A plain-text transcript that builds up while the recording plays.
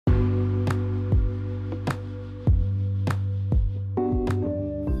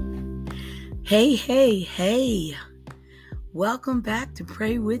Hey. Welcome back to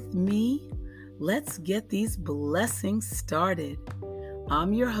Pray With Me. Let's get these blessings started.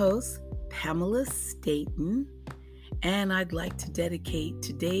 I'm your host, Pamela Staten, and I'd like to dedicate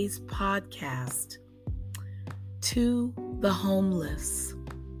today's podcast to the homeless.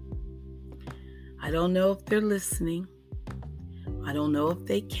 I don't know if they're listening. I don't know if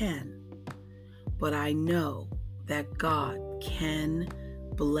they can, but I know that God can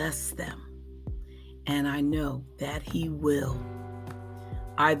bless them. And I know that He will,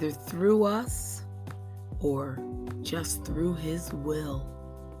 either through us or just through His will.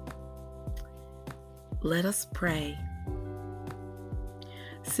 Let us pray.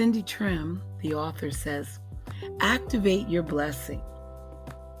 Cindy Trim, the author, says, activate your blessing.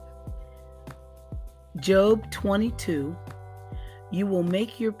 Job 22, you will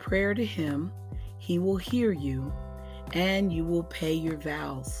make your prayer to Him, He will hear you, and you will pay your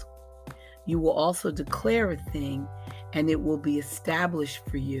vows. You will also declare a thing, and it will be established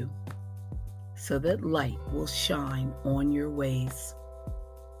for you, so that light will shine on your ways.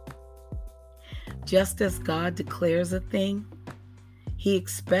 Just as God declares a thing, He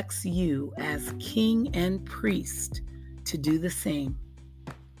expects you as king and priest to do the same.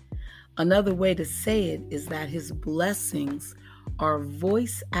 Another way to say it is that His blessings are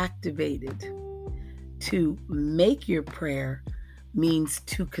voice activated. To make your prayer means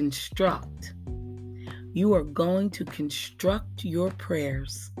to construct. You are going to construct your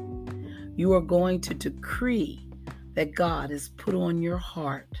prayers. You are going to decree that God has put on your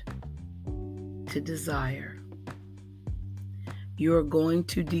heart to desire. You are going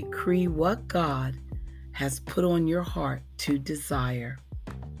to decree what God has put on your heart to desire.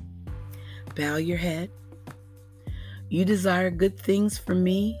 Bow your head. You desire good things for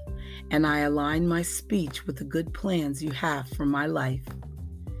me, and I align my speech with the good plans you have for my life.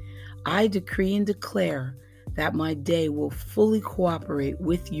 I decree and declare that my day will fully cooperate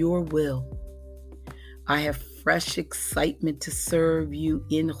with your will. I have fresh excitement to serve you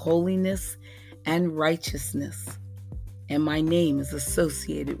in holiness and righteousness, and my name is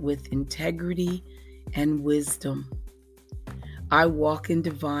associated with integrity and wisdom. I walk in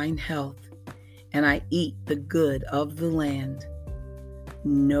divine health, and I eat the good of the land.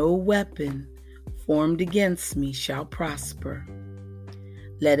 No weapon formed against me shall prosper.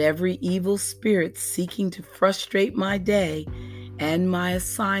 Let every evil spirit seeking to frustrate my day and my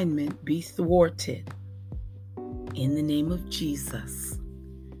assignment be thwarted. In the name of Jesus,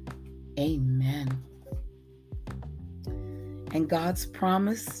 amen. And God's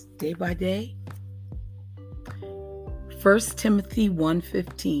promise day by day, 1 Timothy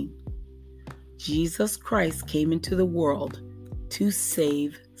 1:15, Jesus Christ came into the world to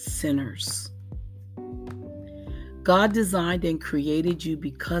save sinners. God designed and created you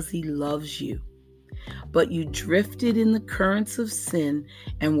because He loves you, but you drifted in the currents of sin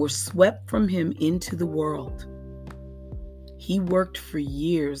and were swept from Him into the world. He worked for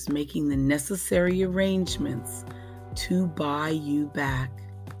years making the necessary arrangements to buy you back.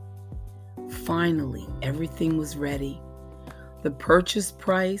 Finally, everything was ready. The purchase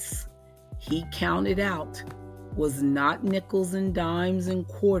price He counted out was not nickels and dimes and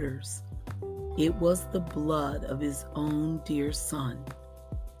quarters. It was the blood of His own dear Son.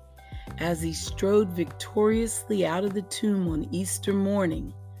 As He strode victoriously out of the tomb on Easter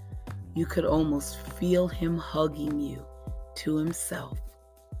morning, you could almost feel Him hugging you to Himself,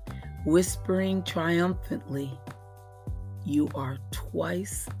 whispering triumphantly, "You are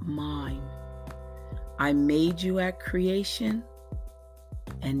twice mine. I made you at creation,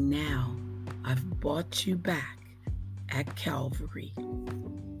 and now I've bought you back at Calvary."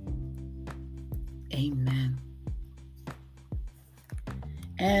 Amen.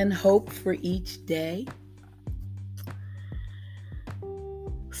 And hope for each day.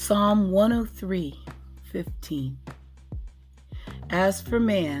 Psalm 103:15. As for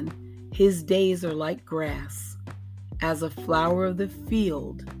man, his days are like grass. As a flower of the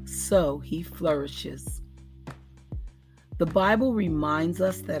field, so he flourishes. The Bible reminds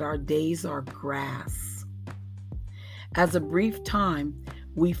us that our days are grass. As a brief time,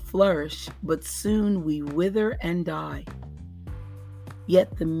 we flourish, but soon we wither and die.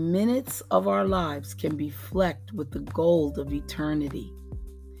 Yet the minutes of our lives can be flecked with the gold of eternity.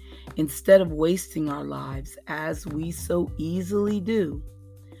 Instead of wasting our lives as we so easily do,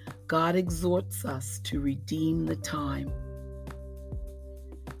 God exhorts us to redeem the time.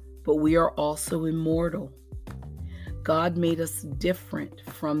 But we are also immortal. God made us different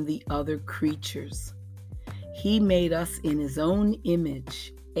from the other creatures. He made us in His own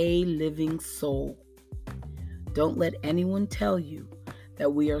image, a living soul. Don't let anyone tell you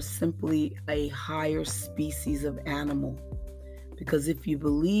that we are simply a higher species of animal. Because if you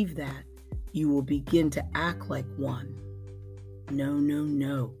believe that, you will begin to act like one. No, no,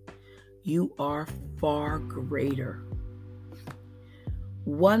 no. You are far greater.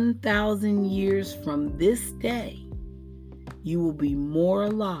 1,000 years from this day, you will be more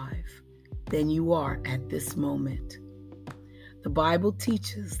alive than you are at this moment. The Bible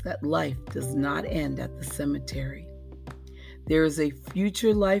teaches that life does not end at the cemetery. There is a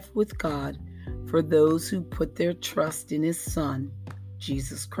future life with God for those who put their trust in His Son,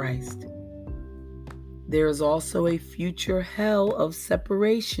 Jesus Christ. There is also a future hell of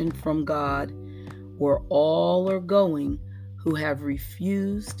separation from God, where all are going who have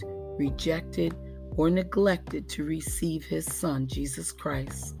refused, rejected, or neglected to receive His Son, Jesus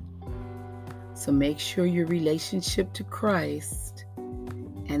Christ. So make sure your relationship to Christ,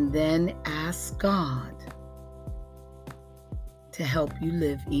 and then ask God to help you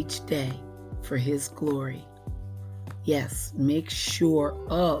live each day for His glory. Yes, make sure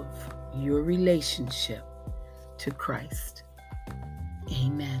of your relationship to Christ.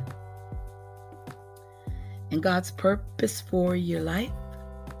 Amen. And God's purpose for your life,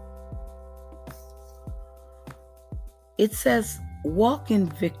 it says, walk in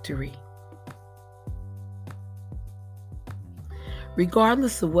victory.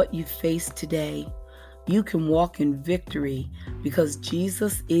 Regardless of what you face today, you can walk in victory because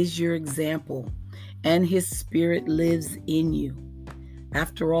Jesus is your example and His Spirit lives in you.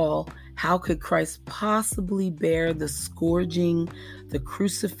 After all, how could Christ possibly bear the scourging, the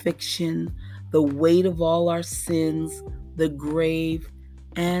crucifixion, the weight of all our sins, the grave,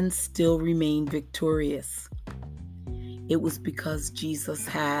 and still remain victorious? It was because Jesus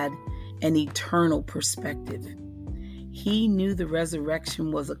had an eternal perspective. He knew the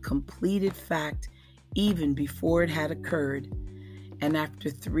resurrection was a completed fact even before it had occurred. And after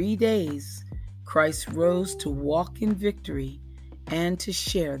 3 days, Christ rose to walk in victory and to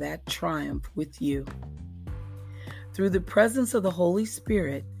share that triumph with you. Through the presence of the Holy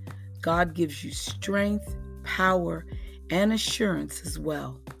Spirit, God gives you strength, power, and assurance as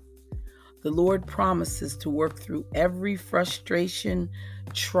well. The Lord promises to work through every frustration,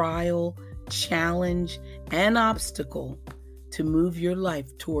 trial, challenge, and obstacle to move your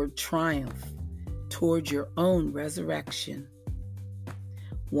life toward triumph, toward your own resurrection.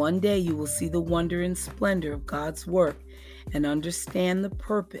 One day you will see the wonder and splendor of God's work and understand the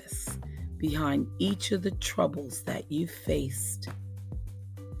purpose behind each of the troubles that you faced.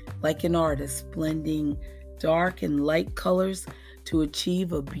 Like an artist blending dark and light colors to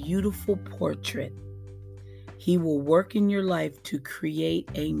achieve a beautiful portrait, He will work in your life to create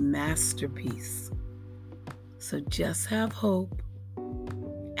a masterpiece. So just have hope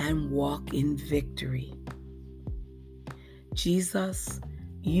and walk in victory. Jesus,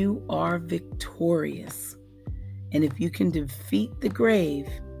 you are victorious. And if you can defeat the grave,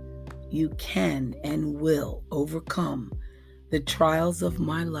 you can and will overcome the trials of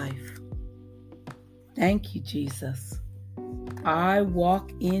my life. Thank you, Jesus. I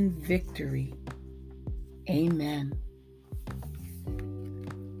walk in victory. Amen.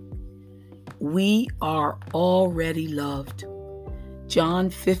 We are already loved. John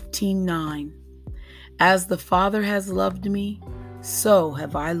 15:9. As the Father has loved me, so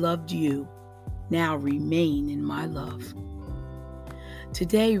have I loved you. Now remain in my love.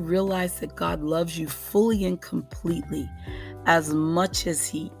 Today, realize that God loves you fully and completely, as much as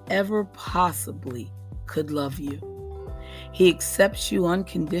He ever possibly could love you. He accepts you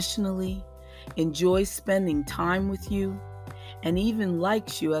unconditionally, enjoys spending time with you, and even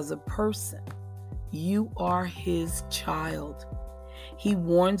likes you as a person. You are His child. He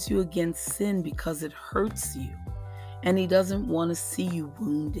warns you against sin because it hurts you, and He doesn't want to see you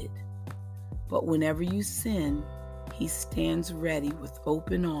wounded. But whenever you sin, He stands ready with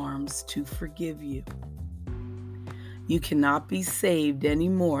open arms to forgive you. You cannot be saved any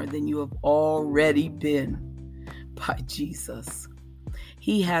more than you have already been by Jesus.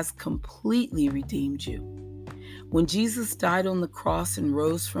 He has completely redeemed you. When Jesus died on the cross and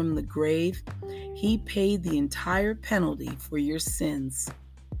rose from the grave, He paid the entire penalty for your sins.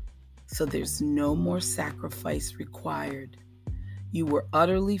 So there's no more sacrifice required. You were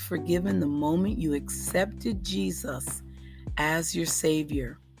utterly forgiven the moment you accepted Jesus as your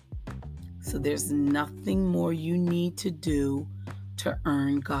Savior. So there's nothing more you need to do to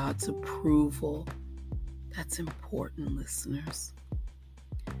earn God's approval. That's important, listeners.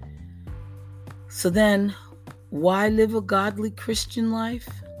 So then, why live a godly Christian life?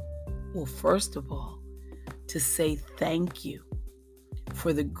 Well, first of all, to say thank you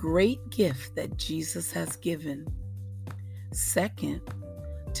for the great gift that Jesus has given. Second,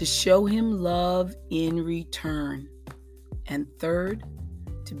 to show him love in return. And third,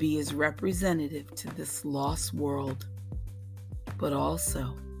 to be his representative to this lost world, but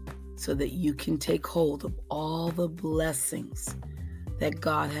also so that you can take hold of all the blessings that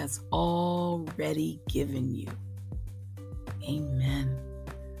God has already given you. Amen.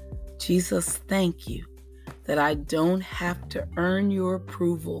 Jesus, thank you that I don't have to earn your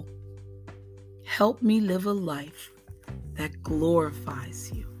approval. Help me live a life that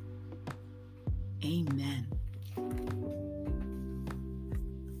glorifies you. Amen.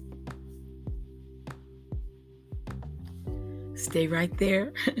 Stay right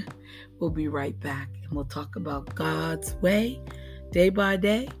there. We'll be right back, and we'll talk about God's way day by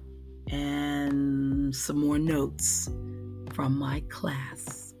day and some more notes from my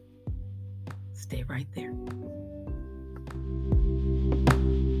class. Stay right there.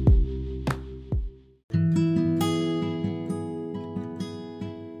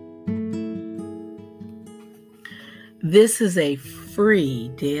 This is a free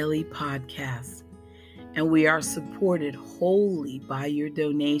daily podcast, and we are supported wholly by your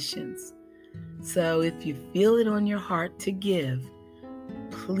donations. So if you feel it on your heart to give,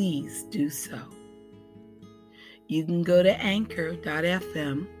 please do so. You can go to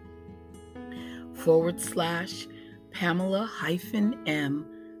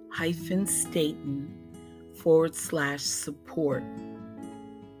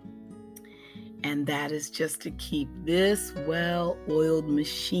And that is just to keep this well-oiled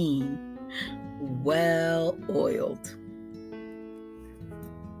machine well-oiled,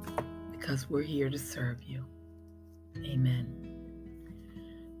 because we're here to serve you. Amen.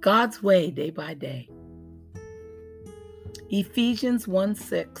 God's way day by day. Ephesians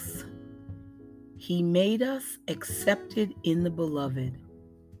 1:6. He made us accepted in the beloved.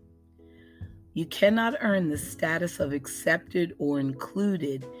 You cannot earn the status of accepted or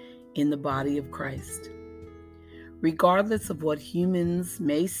included in the body of Christ. Regardless of what humans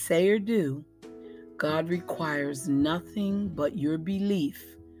may say or do, God requires nothing but your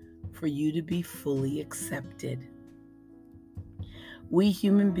belief for you to be fully accepted. We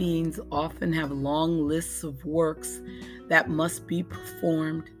human beings often have long lists of works that must be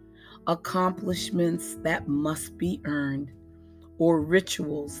performed, accomplishments that must be earned, or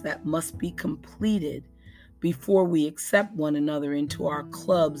rituals that must be completed before we accept one another into our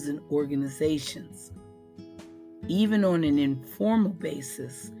clubs and organizations. Even on an informal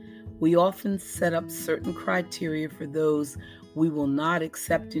basis, we often set up certain criteria for those we will not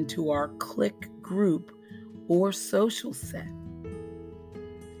accept into our clique, group, or social set.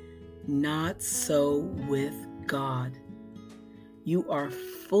 Not so with God. You are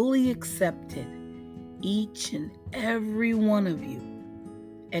fully accepted, each and every one of you,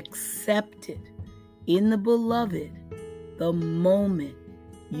 accepted in the beloved the moment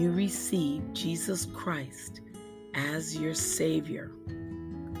you receive Jesus Christ as your Savior.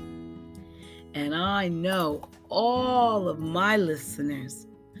 And I know all of my listeners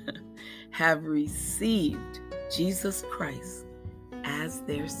have received Jesus Christ as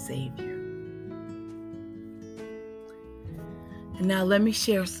their Savior. And now let me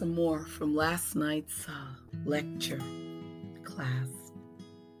share some more from last night's lecture class.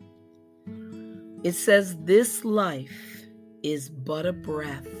 It says, this life is but a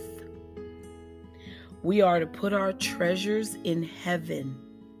breath. We are to put our treasures in heaven.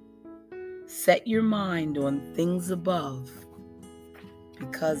 Set your mind on things above,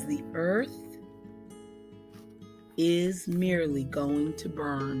 because the earth is merely going to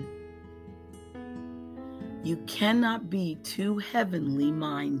burn. You cannot be too heavenly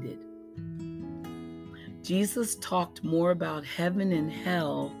minded. Jesus talked more about heaven and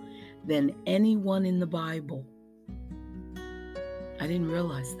hell than anyone in the Bible. I didn't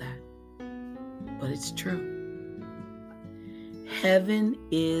realize that, but it's true. Heaven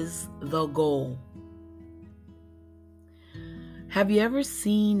is the goal. Have you ever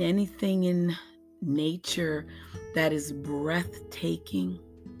seen anything in nature that is breathtaking?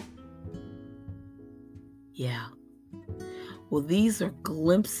 Yeah. Well, these are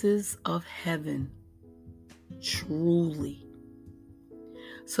glimpses of heaven, truly.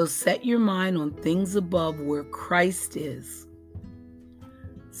 So set your mind on things above where Christ is.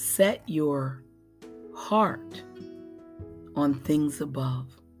 Set your heart on things above,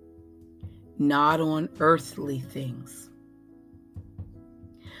 not on earthly things.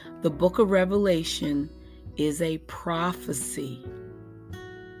 The book of Revelation is a prophecy.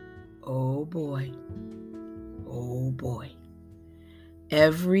 Oh boy. Oh boy.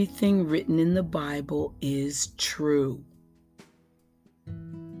 Everything written in the Bible is true.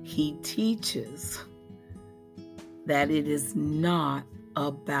 He teaches that it is not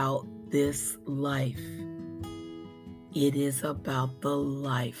about this life. It is about the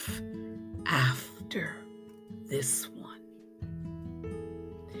life after this one.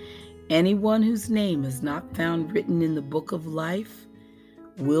 Anyone whose name is not found written in the book of life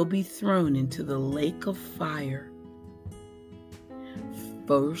will be thrown into the lake of fire.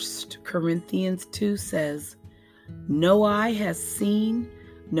 1 Corinthians 2 says, "No eye has seen,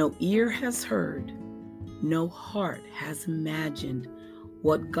 no ear has heard, no heart has imagined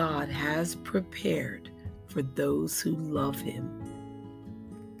what God has prepared for those who love Him."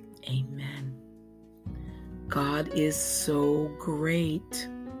 Amen. God is so great.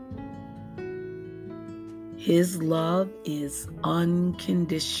 His love is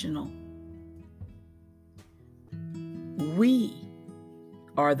unconditional. We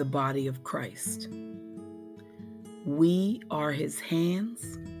are the body of Christ. We are His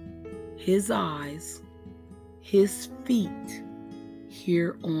hands, His eyes, His feet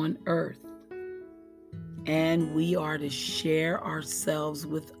here on earth. And we are to share ourselves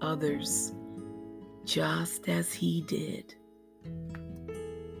with others just as He did.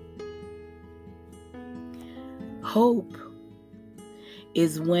 Hope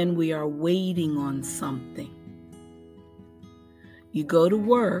is when we are waiting on something. You go to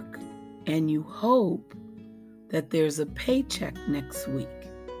work and you hope that there's a paycheck next week.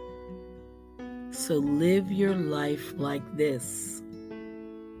 So live your life like this.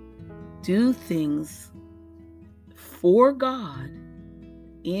 Do things for God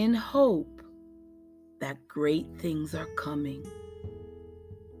in hope that great things are coming.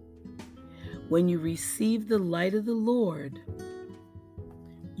 When you receive the light of the Lord,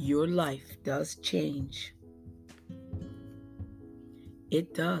 your life does change.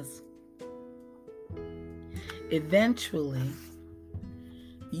 It does. Eventually,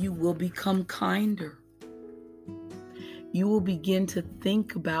 you will become kinder. You will begin to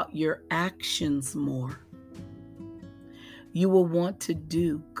think about your actions more. You will want to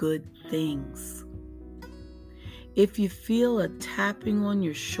do good things. If you feel a tapping on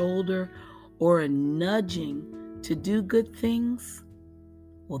your shoulder or a nudging to do good things,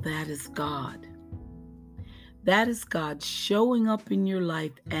 well, that is God. That is God showing up in your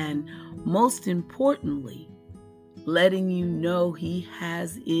life and, most importantly, letting you know He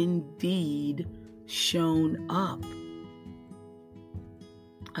has indeed shown up.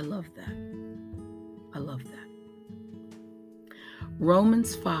 I love that. I love that.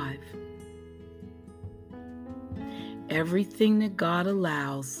 Romans 5. Everything that God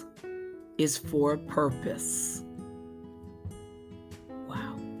allows is for a purpose.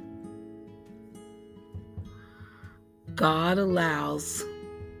 Wow. God allows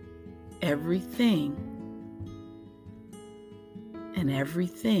everything, and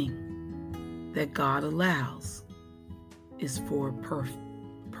everything that God allows is for a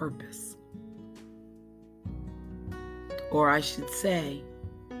purpose. Or I should say,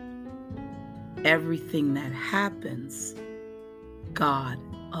 everything that happens, God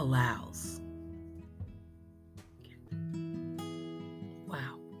allows.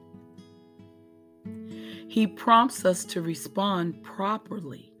 Wow. He prompts us to respond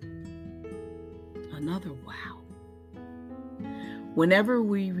properly. Another wow. Whenever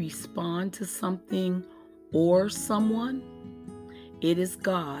we respond to something or someone, it is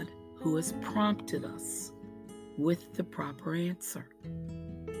God who has prompted us with the proper answer.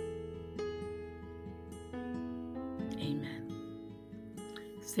 Amen.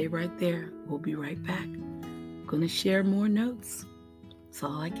 Stay right there. We'll be right back. I'm going to share more notes. That's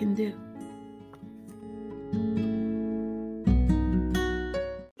all I can do.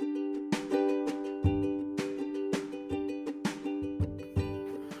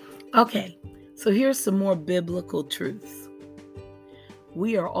 Okay, so here's some more biblical truths.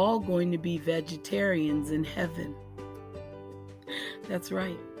 We are all going to be vegetarians in heaven. That's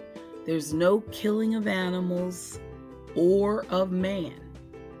right. There's no killing of animals or of man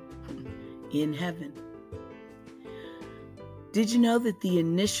in heaven. Did you know that the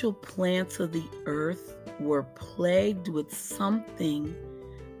initial plants of the earth were plagued with something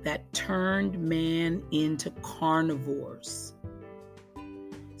that turned man into carnivores?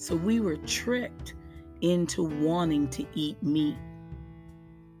 So we were tricked into wanting to eat meat.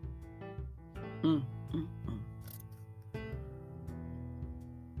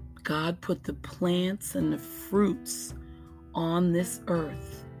 God put the plants and the fruits on this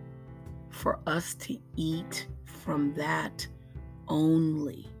earth for us to eat from that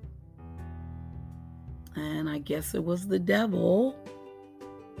only. And I guess it was the devil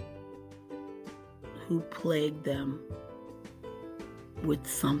who plagued them with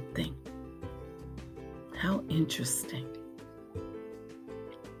something. How interesting.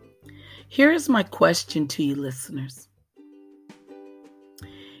 Here's my question to you, listeners.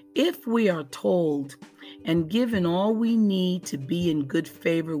 If we are told and given all we need to be in good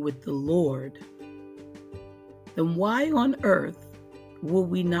favor with the Lord, then why on earth will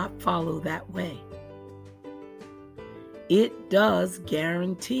we not follow that way? It does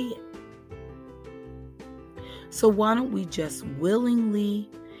guarantee it. So why don't we just willingly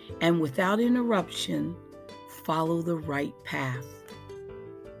and without interruption follow the right path?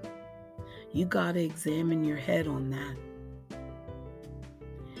 You got to examine your head on that.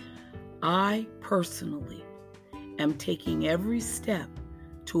 I personally am taking every step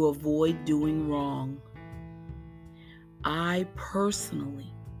to avoid doing wrong. I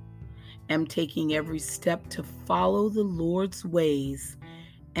personally am taking every step to follow the Lord's ways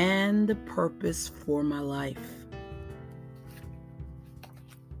and the purpose for my life.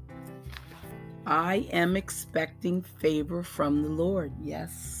 I am expecting favor from the Lord.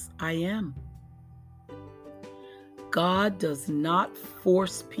 Yes, I am. God does not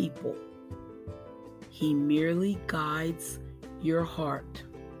force people. He merely guides your heart.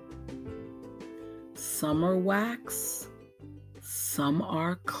 Some are wax, some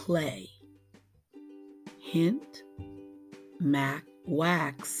are clay. Hint,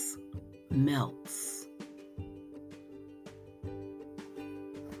 wax melts.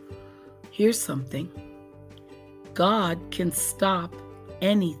 Here's something. God can stop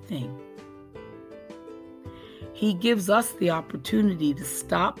anything. He gives us the opportunity to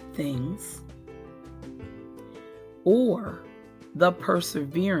stop things or the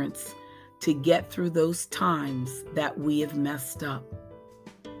perseverance to get through those times that we have messed up.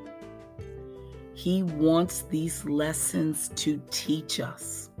 He wants these lessons to teach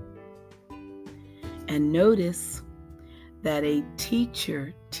us. And notice that a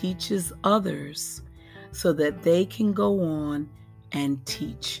teacher teaches others so that they can go on and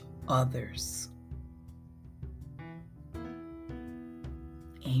teach others.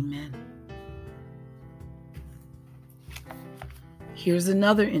 Amen. Here's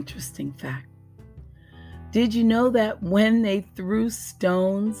another interesting fact. Did you know that when they threw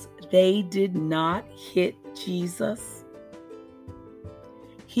stones, they did not hit Jesus?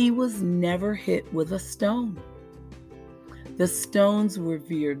 He was never hit with a stone. The stones were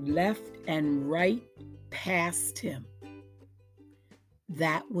veered left and right past him.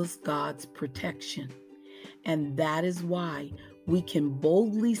 That was God's protection. And that is why we can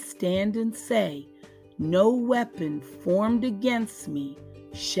boldly stand and say, "No weapon formed against me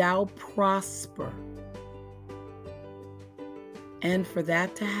shall prosper." And for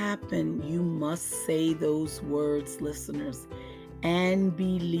that to happen, you must say those words, listeners, and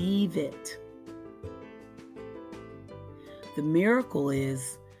believe it. The miracle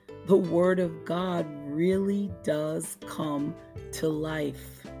is the Word of God really does come to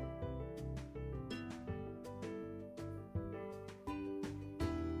life.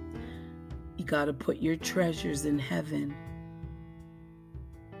 You got to put your treasures in heaven.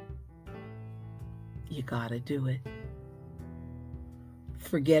 You got to do it.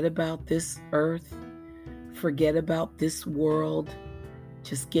 Forget about this earth. Forget about this world.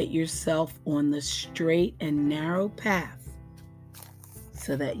 Just get yourself on the straight and narrow path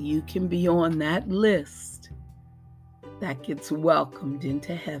so that you can be on that list that gets welcomed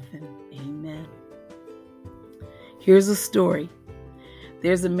into heaven. Amen. Here's a story.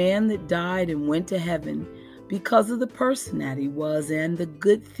 There's a man that died and went to heaven because of the person that he was and the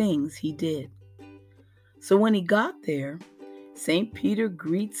good things he did. So when he got there, St. Peter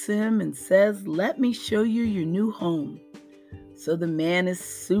greets him and says, "Let me show you your new home." So the man is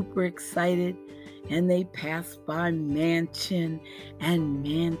super excited, and they pass by mansion and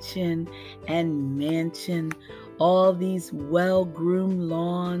mansion and mansion, all these well-groomed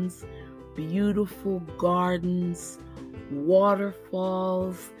lawns, beautiful gardens,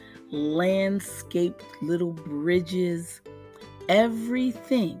 waterfalls, landscaped little bridges,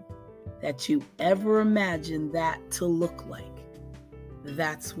 everything that you ever imagined that to look like.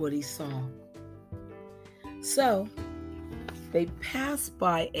 That's what he saw. So they passed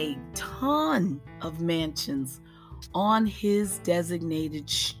by a ton of mansions on his designated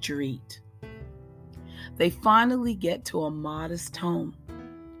street. They finally get to a modest home,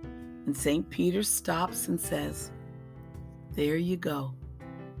 and St. Peter stops and says, "There you go."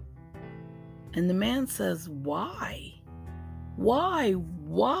 And the man says, "Why? Why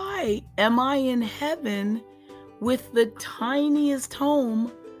am I in heaven with the tiniest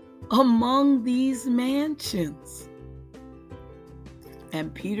home among these mansions?"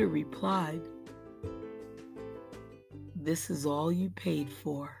 And Peter replied, "This is all you paid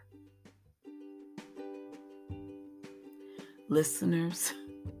for." Listeners,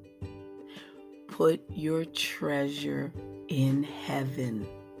 put your treasure in heaven.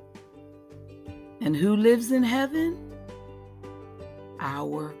 And who lives in heaven?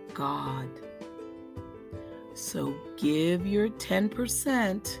 Our God. So give your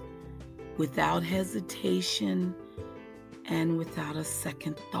 10% without hesitation and without a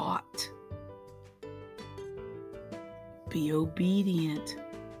second thought. Be obedient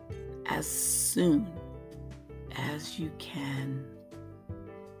as soon as you can.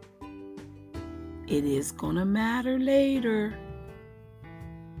 It is going to matter later.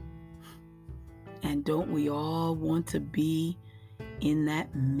 And don't we all want to be in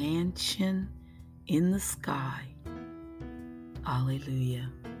that mansion in the sky? Hallelujah.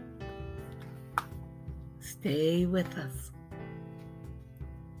 Stay with us.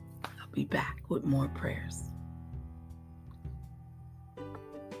 I'll be back with more prayers.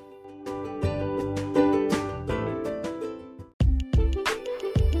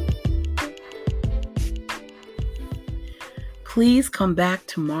 Please come back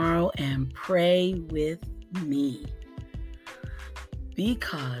tomorrow and pray with me,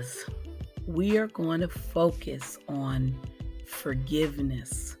 because we are going to focus on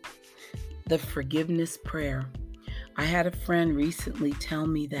forgiveness, the forgiveness prayer. I had a friend recently tell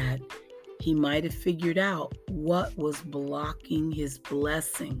me that he might have figured out what was blocking his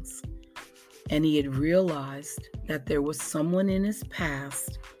blessings, and he had realized that there was someone in his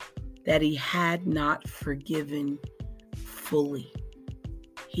past that he had not forgiven fully.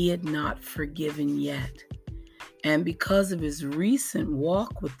 He had not forgiven yet. And because of his recent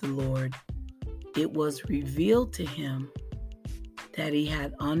walk with the Lord, it was revealed to him that he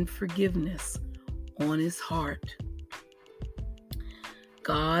had unforgiveness on his heart.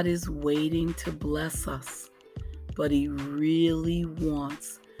 God is waiting to bless us, but he really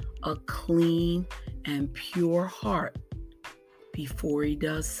wants a clean and pure heart before he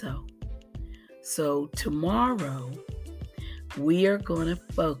does so. So tomorrow, we are going to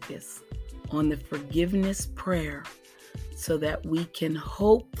focus on the forgiveness prayer so that we can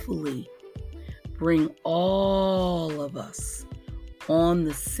hopefully bring all of us on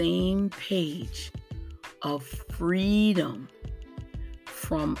the same page of freedom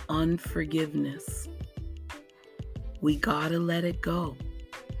from unforgiveness. We gotta let it go.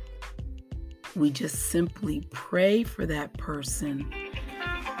 We just simply pray for that person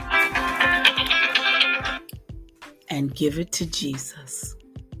and give it to Jesus.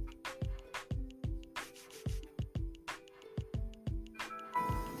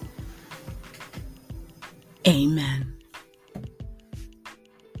 Amen.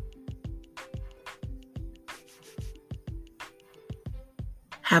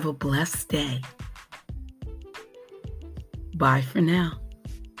 Have a blessed day. Bye for now.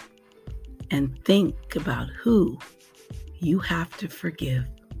 And think about who you have to forgive.